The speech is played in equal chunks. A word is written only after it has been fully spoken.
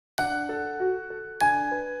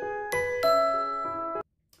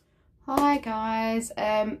Hi guys,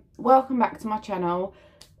 welcome back to my channel.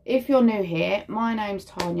 If you're new here, my name's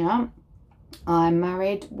Tanya. I'm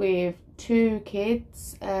married with 2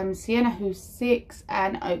 kids, Sienna who's 6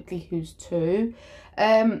 and Oakley who's 2.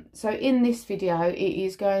 So in this video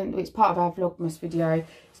it's part of our Vlogmass video.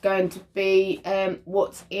 It's going to be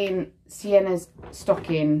what's in Sienna's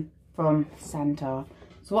stocking from Santa.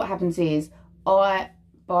 So what happens is I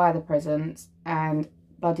buy the presents and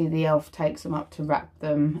Buddy the elf takes them up to wrap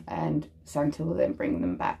them and Santa will then bring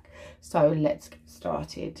them back. So let's get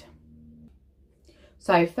started.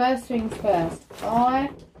 So first things first,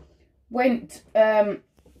 I went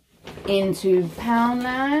into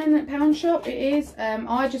Pound Shop it is.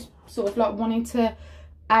 I just sort of like wanted to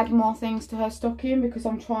add more things to her stocking because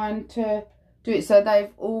I'm trying to do it so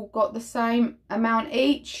they've all got the same amount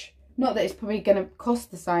each. Not that it's probably going to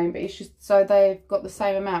cost the same, but it's just so they've got the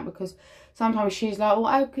same amount, because sometimes she's like, well,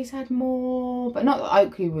 Oakley's had more. But not that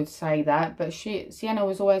Oakley would say that, but Sienna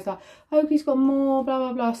was always like, Oakley's got more, blah,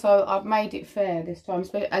 blah, blah. So I've made it fair this time,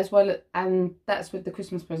 as well, and that's with the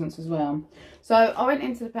Christmas presents as well. So I went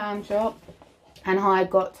into the Pound Shop and I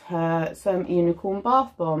got her some unicorn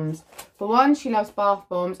bath bombs. For 1, she loves bath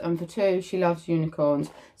bombs, and for 2, she loves unicorns.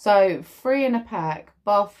 So 3 in a pack,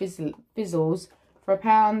 bath fizzles for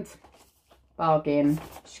 £1. Bargain.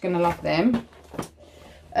 She's going to love them.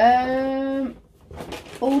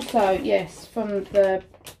 Also, yes, from the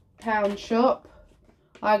Pound Shop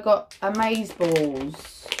I got amaze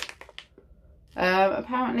balls.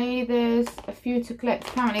 Apparently there's a few to collect.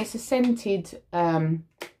 Apparently it's a scented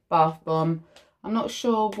bath bomb. I'm not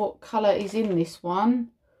sure what colour is in this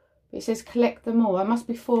one, but it says collect them all. There must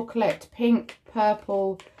be 4 collect: pink,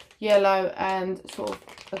 purple, yellow and sort of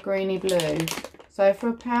a greeny blue. So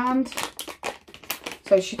for £1.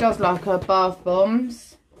 So she does like her bath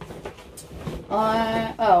bombs.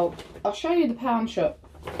 I'll show you the Pound Shop,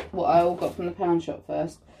 what I all got from the Pound Shop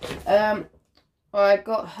first. I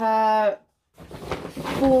got her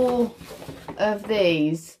 4 of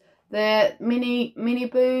these. They're mini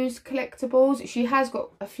Boos collectibles. She has got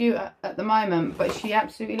a few at the moment, but she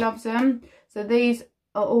absolutely loves them. So these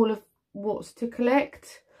are all of what's to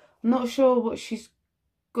collect. I'm not sure what she's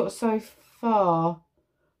got so far,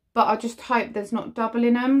 but I just hope there's not double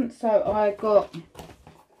in them. So I got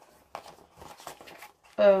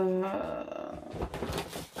so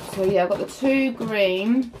yeah, I got the 2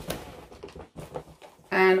 green,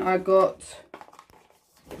 and I got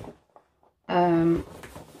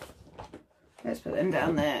let's put them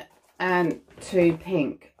down there, and 2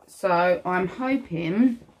 pink. So I'm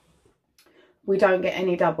hoping we don't get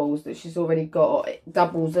any doubles, that she's already got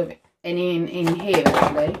doubles of any in here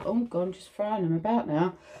actually. Oh god, I'm just throwing them about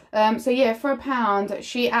now. So yeah, for £1,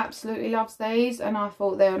 she absolutely loves these, and I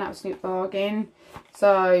thought they're an absolute bargain.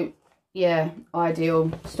 So yeah,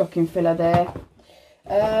 ideal stocking filler there.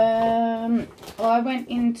 I went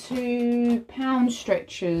into Pound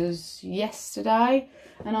Stretchers yesterday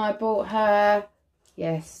and I bought her,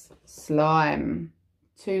 yes, slime.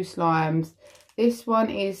 2 slimes. This one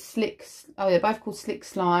is slick. Oh, they're both called Slick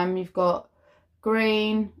Slime. You've got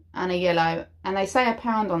green and a yellow, and they say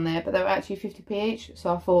 £1 on there, but they're actually 50p each.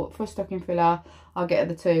 So I thought for a stocking filler I'll get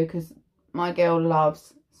her the 2, because my girl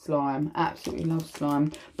loves slime, absolutely loves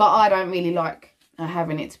slime, but I don't really like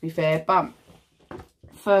having it, to be fair. But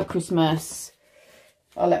for Christmas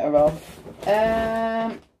I'll let her off.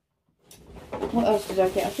 What else did I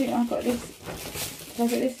get? I think I got this. Did I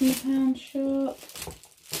get this in the Pound Shop?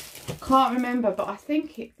 Can't remember, but I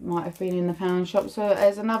think it might have been in the Pound Shop. So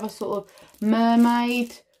there's another sort of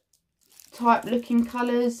mermaid type looking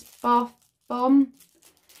colours bath bomb.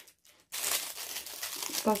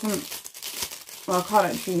 Doesn't, well, I can't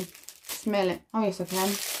actually smell it. Oh yes, I can.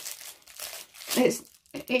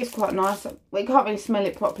 It's quite nice. We can't really smell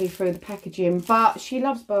it properly through the packaging, but she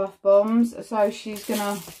loves bath bombs, so she's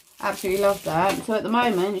gonna absolutely love that. So at the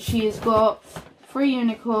moment she has got 3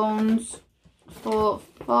 unicorns for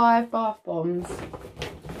 5 bath bombs.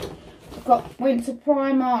 Went to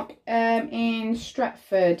Primark in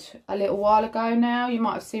Stratford a little while ago now. You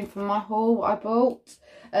might have seen from my haul what I bought.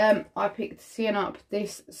 I picked Sienna up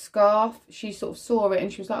this scarf. She sort of saw it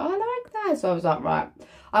and she was like, I like that. So I was like, right,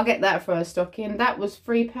 I'll get that for her stocking. That was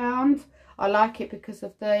 £3. I like it because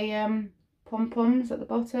of the pom-poms at the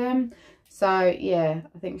bottom. So yeah,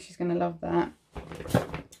 I think she's going to love that.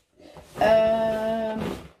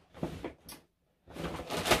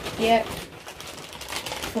 Yeah,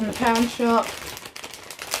 from the Pound Shop,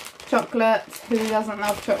 chocolates. Who doesn't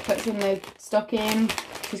love chocolates in the stocking?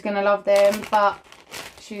 She's going to love them, but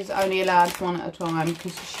she's only allowed 1 at a time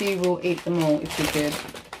because she will eat them all if she could.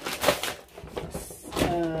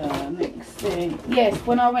 Next thing. Yes,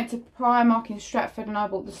 when I went to Primark in Stratford and I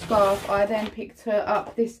bought the scarf, I then picked her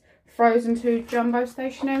up this Frozen 2 jumbo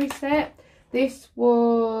stationery set. This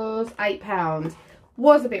was £8.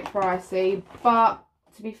 Was a bit pricey, but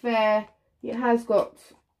to be fair, it has got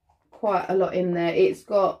quite a lot in there. It's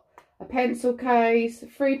got a pencil case,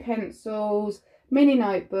 3 pencils, mini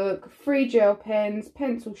notebook, 3 gel pens,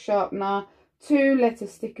 pencil sharpener, 2 letter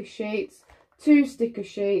sticker sheets, 2 sticker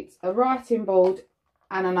sheets, a writing board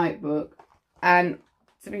and a notebook. And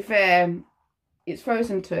to be fair, it's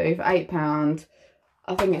Frozen 2 for £8.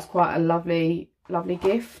 I think it's quite a lovely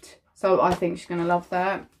gift, so I think she's going to love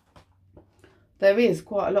that. There is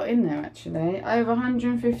quite a lot in there actually, over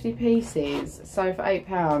 150 pieces, so for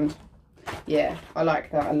 £8, yeah, I like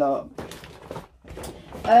that a lot.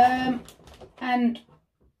 And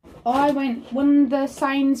I went when the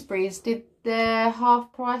Sainsbury's did their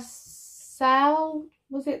half price sale,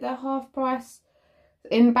 was it their half price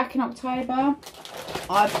back in October?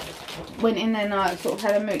 I went in there and I sort of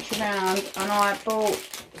had a mooch around and I bought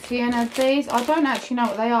Sienna these. I don't actually know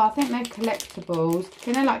what they are. I think they're collectibles. I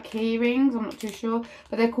think they're like key rings, I'm not too sure,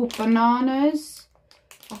 but they're called bananas.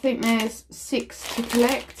 I think there's 6 to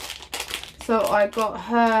collect, so I got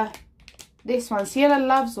her this one. Sienna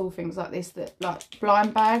loves all things like this, that like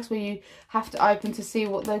blind bags where you have to open to see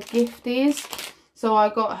what the gift is. So I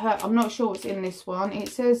got her, I'm not sure what's in this one. It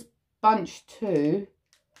says bunch 2.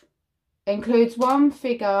 Includes 1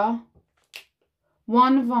 figure,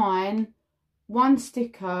 1 vine, 1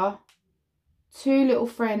 sticker, 2 little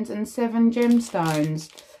friends and 7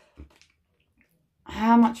 gemstones.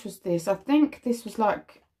 How much was this? I think this was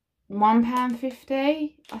like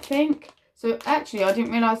 £1.50, I think. So actually I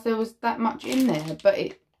didn't realise there was that much in there, but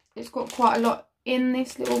it's got quite a lot in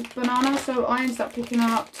this little banana, so I ended up picking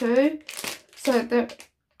her up too. So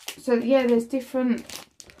yeah, there's different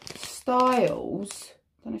styles. I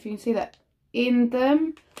don't know if you can see that in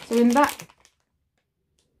them. So in that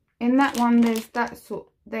one there's that sort,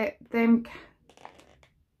 them.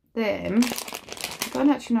 I don't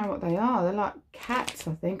actually know what they are. They're like cats,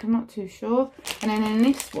 I think. I'm not too sure. And then in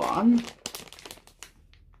this one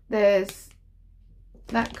there's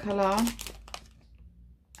that colour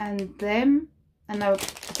and them, and they were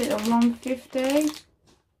a bit of £1.50.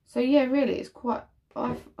 So yeah, really it's quite,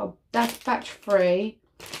 that's batch 3,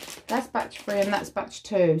 that's batch 3 and that's batch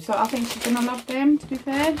 2, so I think she's gonna love them, to be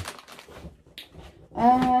fair.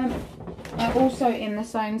 Also in the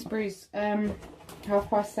Sainsbury's half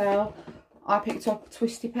price sale, I picked up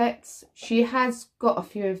Twisty Pets. She has got a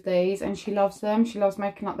few of these and she loves them. She loves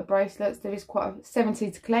making up the bracelets. There is quite a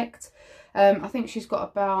 70 to collect. I think she's got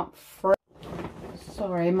about 3.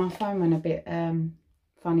 Sorry, my phone went a bit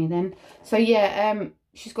funny then. So yeah,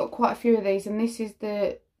 she's got quite a few of these, and this is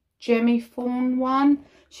the Gemmy Fawn one.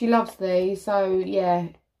 She loves these, so yeah,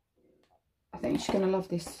 I think she's gonna love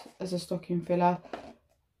this as a stocking filler.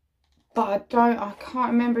 But I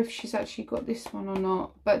can't remember if she's actually got this one or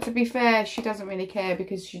not. But to be fair, she doesn't really care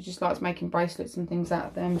because she just likes making bracelets and things out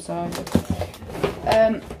of them. So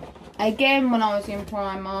again, when I was in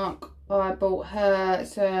Primark, I bought her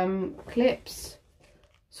some clips,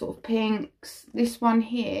 sort of pinks. This one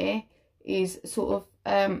here is sort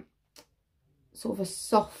of a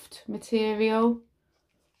soft material.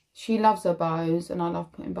 She loves her bows, and I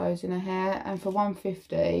love putting bows in her hair. And for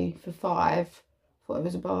 £1.50 for 5, thought it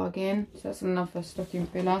was a bargain. So that's another stocking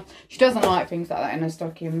filler. She doesn't like things like that in her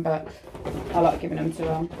stocking, but I like giving them to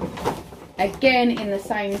her. Again, in the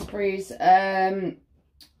Sainsbury's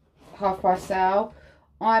half price sale,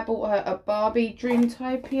 I bought her a Barbie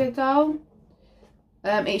Dreamtopia doll.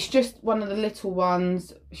 It's just one of the little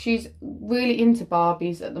ones. She's really into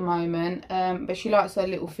Barbies at the moment, but she likes her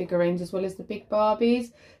little figurines as well as the big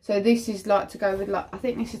Barbies. So this is like to go with, like, I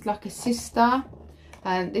think this is like a sister,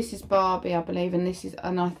 and this is Barbie, I believe,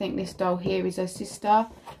 and I think this doll here is her sister.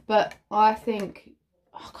 But I think,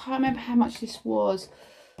 I can't remember how much this was.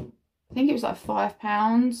 I think it was like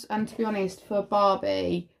 £5, and to be honest, for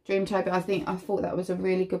Barbie Dreamtopia, I thought that was a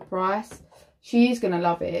really good price. She is going to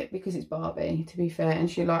love it because it's Barbie, to be fair, and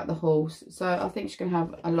she liked the horse. So I think she's going to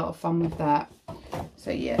have a lot of fun with that. So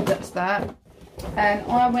yeah, that's that. And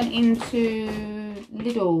I went into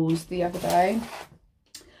Lidl's the other day.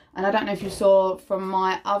 And I don't know if you saw from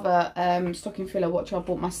my other stocking filler watch I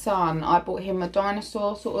bought my son. I bought him a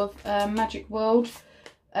dinosaur sort of Magic World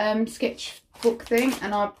sketchbook thing.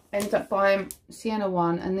 And I ended up buying Sienna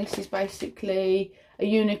one. And this is basically a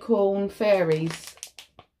unicorn fairies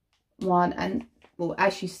one, and well,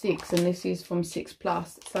 as she's 6, and this is from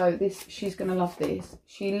 6+, so she's gonna love this.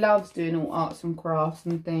 She loves doing all arts and crafts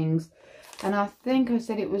and things, and I think I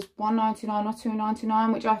said it was £1.99 or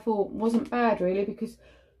 £2.99, which I thought wasn't bad really, because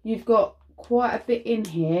you've got quite a bit in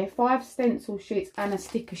here. 5 stencil sheets and a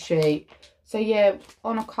sticker sheet. So yeah,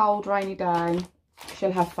 on a cold rainy day,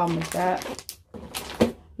 she'll have fun with that.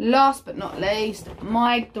 Last but not least,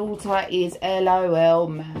 my daughter is LOL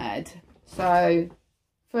mad. So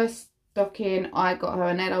first stocking, I got her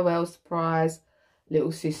an LOL surprise,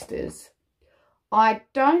 Little Sisters. I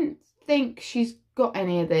don't think she's got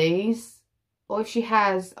any of these, or if she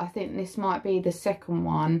has, I think this might be the second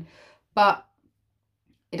one, but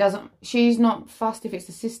it doesn't, she's not fussed if it's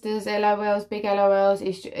the sisters, LOLs, big LOLs.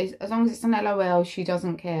 It's as long as it's an LOL, she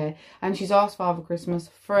doesn't care. And she's asked Father Christmas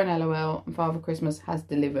for an LOL, and Father Christmas has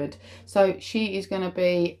delivered. So she is going to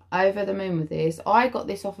be over the moon with this. I got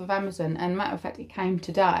this off of Amazon, and matter of fact, it came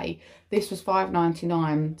today. This was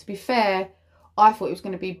 $5.99. To be fair, I thought it was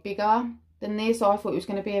going to be bigger than this. I thought it was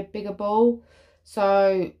going to be a bigger ball.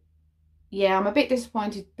 So yeah, I'm a bit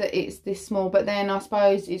disappointed that it's this small, but then I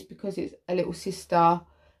suppose it's because it's a little sister.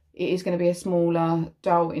 It is going to be a smaller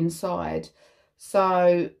doll inside.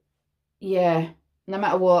 So yeah, no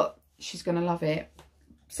matter what, she's going to love it.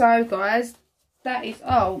 So guys, that is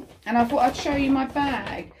all. And I thought I'd show you my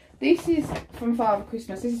bag. This is from Father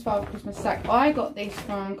Christmas. This is Father Christmas sack. I got this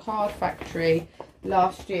from Card Factory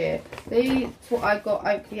last year. These what I got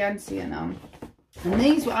Oakley and Sienna. And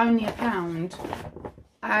these were only £1.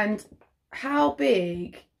 And how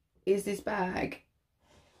big is this bag?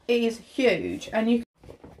 It is huge. And you,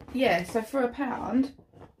 yeah, so for £1,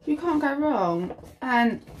 you can't go wrong.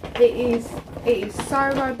 And it is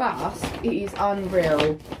so robust. It is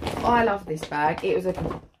unreal. I love this bag. It was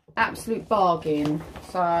an absolute bargain.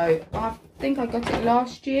 So I think I got it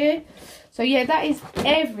last year. So yeah, that is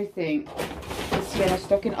everything for Siennas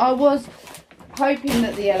Stocking. I was hoping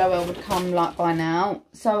that the LOL would come like by now,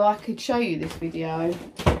 so I could show you this video.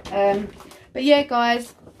 But yeah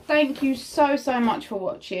guys, thank you so much for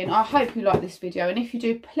watching. I hope you like this video, and if you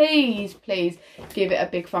do, please give it a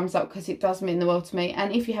big thumbs up, because it does mean the world to me.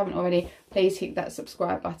 And if you haven't already, please hit that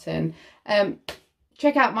subscribe button.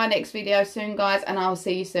 Check out my next video soon guys, and I'll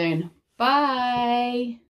see you soon. Bye.